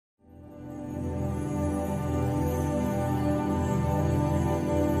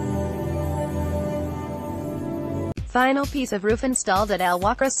Final piece of roof installed at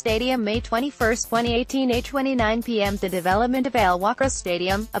Wakrah Stadium May 21, 2018 8:29 p.m. The development of Wakrah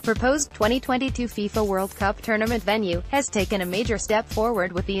Stadium, a proposed 2022 FIFA World Cup tournament venue, has taken a major step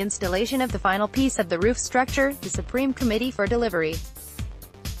forward with the installation of the final piece of the roof structure, the Supreme Committee for Delivery.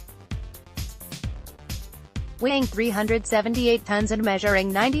 Weighing 378 tons and measuring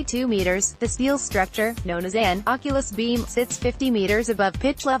 92 meters, the steel structure, known as an oculus beam, sits 50 meters above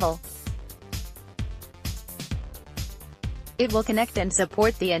pitch level. It will connect and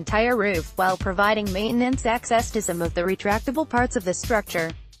support the entire roof, while providing maintenance access to some of the retractable parts of the structure.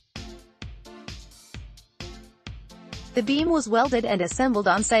 The beam was welded and assembled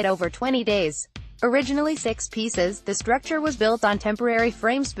on-site over 20 days. Originally 6 pieces, the structure was built on temporary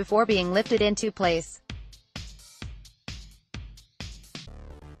frames before being lifted into place.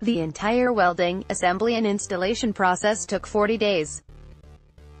 The entire welding, assembly and installation process took 40 days.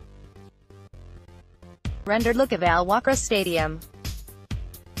 Rendered look of Wakrah Stadium.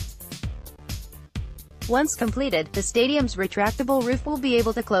 Once completed, the stadium's retractable roof will be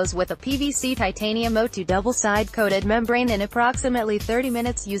able to close with a PVC titanium O2 double-side coated membrane in approximately 30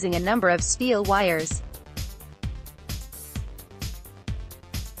 minutes using a number of steel wires.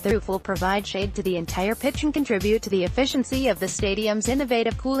 The roof will provide shade to the entire pitch and contribute to the efficiency of the stadium's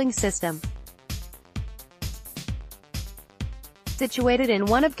innovative cooling system. Situated in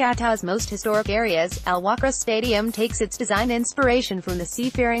one of Qatar's most historic areas, Wakrah Stadium takes its design inspiration from the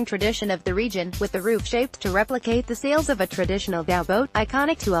seafaring tradition of the region, with the roof shaped to replicate the sails of a traditional dhow boat,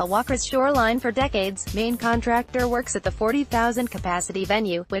 iconic to Wakrah's shoreline for decades. Main contractor works at the 40,000 capacity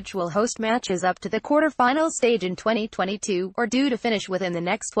venue, which will host matches up to the quarter-final stage in 2022, or due to finish within the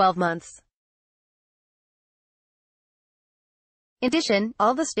next 12 months. In addition,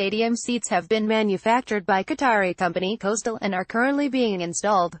 all the stadium seats have been manufactured by Qatari company Coastal and are currently being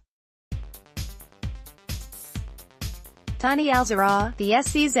installed. Tani Al-Zahra, the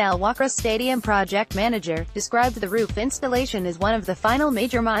SC's Wakrah Stadium project manager, described the roof installation as one of the final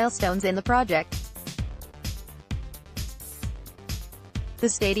major milestones in the project. The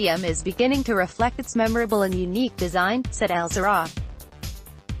stadium is beginning to reflect its memorable and unique design, said Al-Zahra.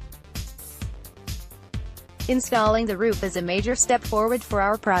 Installing the roof is a major step forward for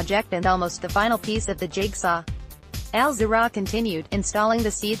our project and almost the final piece of the jigsaw. Al-Zahra continued, installing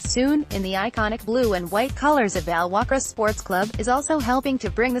the seats soon, in the iconic blue and white colors of Wakrah Sports Club, is also helping to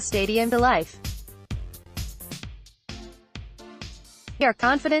bring the stadium to life. We are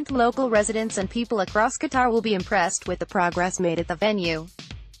confident local residents and people across Qatar will be impressed with the progress made at the venue.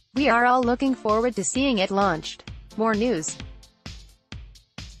 We are all looking forward to seeing it launched. More news.